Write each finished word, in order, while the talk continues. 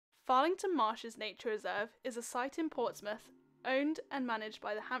Farlington Marshes Nature Reserve is a site in Portsmouth owned and managed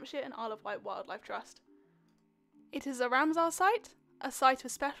by the Hampshire and Isle of Wight Wildlife Trust. It is a Ramsar site, a site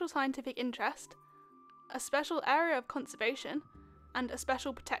of special scientific interest, a special area of conservation, and a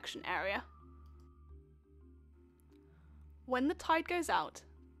special protection area. When the tide goes out,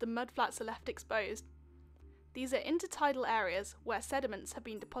 the mudflats are left exposed. These are intertidal areas where sediments have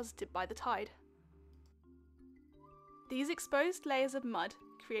been deposited by the tide. These exposed layers of mud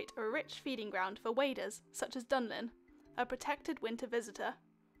create a rich feeding ground for waders such as dunlin, a protected winter visitor.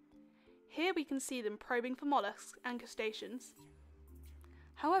 Here we can see them probing for mollusks and crustaceans.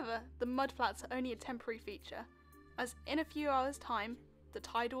 However, the mudflats are only a temporary feature, as in a few hours' time, the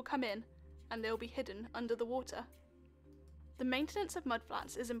tide will come in and they will be hidden under the water. The maintenance of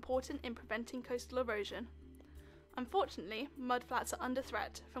mudflats is important in preventing coastal erosion. Unfortunately, mudflats are under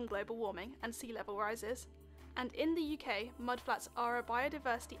threat from global warming and sea level rises, and in the UK, mudflats are a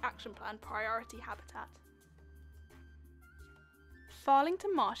Biodiversity Action Plan priority habitat.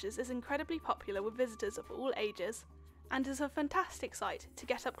 Farlington Marshes is incredibly popular with visitors of all ages, and is a fantastic site to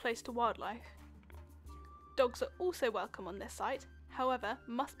get up close to wildlife. Dogs are also welcome on this site, however,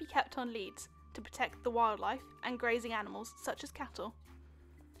 must be kept on leads to protect the wildlife and grazing animals such as cattle.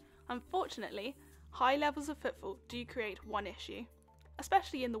 Unfortunately, high levels of footfall do create one issue,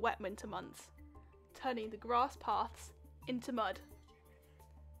 especially in the wet winter months, turning the grass paths into mud.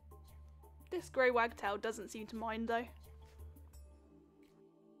 This grey wagtail doesn't seem to mind though.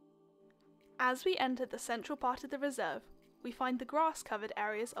 As we enter the central part of the reserve, we find the grass-covered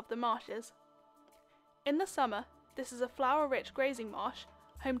areas of the marshes. In the summer, this is a flower-rich grazing marsh,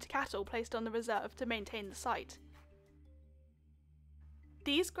 home to cattle placed on the reserve to maintain the site.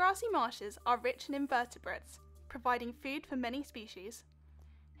 These grassy marshes are rich in invertebrates, providing food for many species.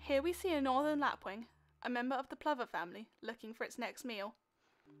 Here we see a northern lapwing, a member of the plover family, looking for its next meal.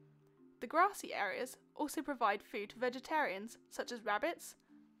 The grassy areas also provide food for vegetarians, such as rabbits,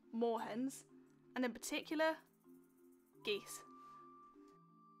 moorhens, and in particular, geese.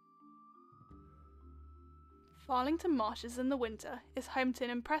 Farlington Marshes in the winter is home to an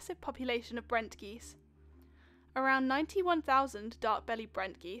impressive population of Brent geese. Around 91,000 dark-bellied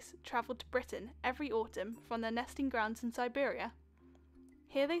Brent geese travel to Britain every autumn from their nesting grounds in Siberia.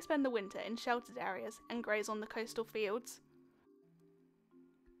 Here they spend the winter in sheltered areas and graze on the coastal fields.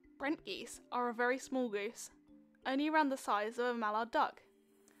 Brent geese are a very small goose, only around the size of a mallard duck,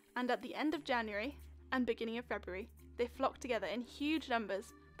 and at the end of January and beginning of February they flock together in huge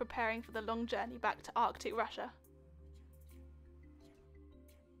numbers, preparing for the long journey back to Arctic Russia.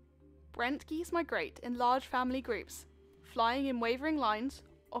 Brent geese migrate in large family groups, flying in wavering lines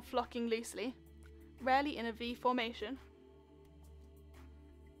or flocking loosely, rarely in a V formation.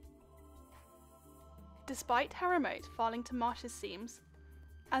 Despite how remote Farlington Marshes seems,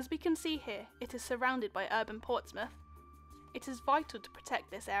 as we can see here, it is surrounded by urban Portsmouth. It is vital to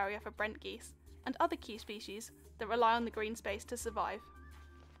protect this area for Brent geese and other key species that rely on the green space to survive.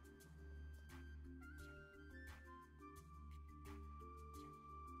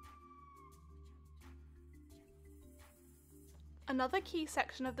 Another key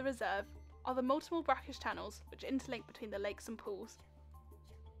section of the reserve are the multiple brackish channels which interlink between the lakes and pools.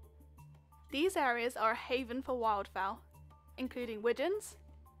 These areas are a haven for wildfowl, including widgeons,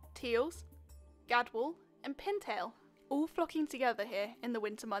 teals, gadwall and pintail, all flocking together here in the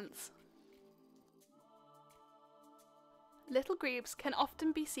winter months. Little grebes can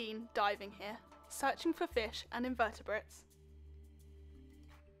often be seen diving here, searching for fish and invertebrates.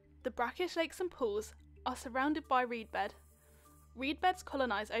 The brackish lakes and pools are surrounded by reed bed. Reed beds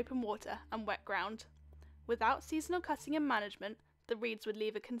colonise open water and wet ground. Without seasonal cutting and management, the reeds would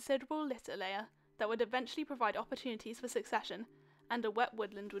leave a considerable litter layer that would eventually provide opportunities for succession, and a wet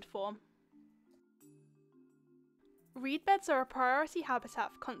woodland would form. Reed beds are a priority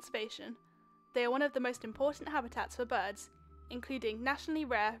habitat for conservation. They are one of the most important habitats for birds, including nationally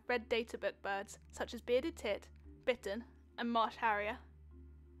rare red data book birds such as bearded tit, bittern, and marsh harrier.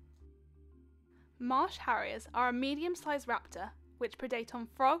 Marsh harriers are a medium-sized raptor which predate on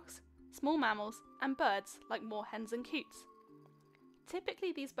frogs, small mammals, and birds like moorhens and coots.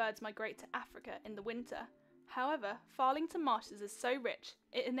 Typically these birds migrate to Africa in the winter. However, Farlington Marshes is so rich,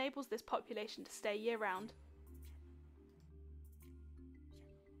 it enables this population to stay year-round.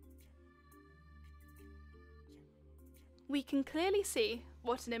 We can clearly see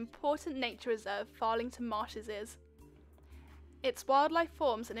what an important nature reserve Farlington Marshes is. Its wildlife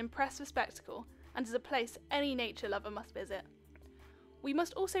forms an impressive spectacle and is a place any nature lover must visit. We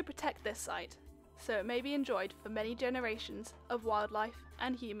must also protect this site, so it may be enjoyed for many generations of wildlife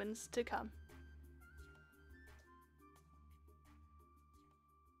and humans to come.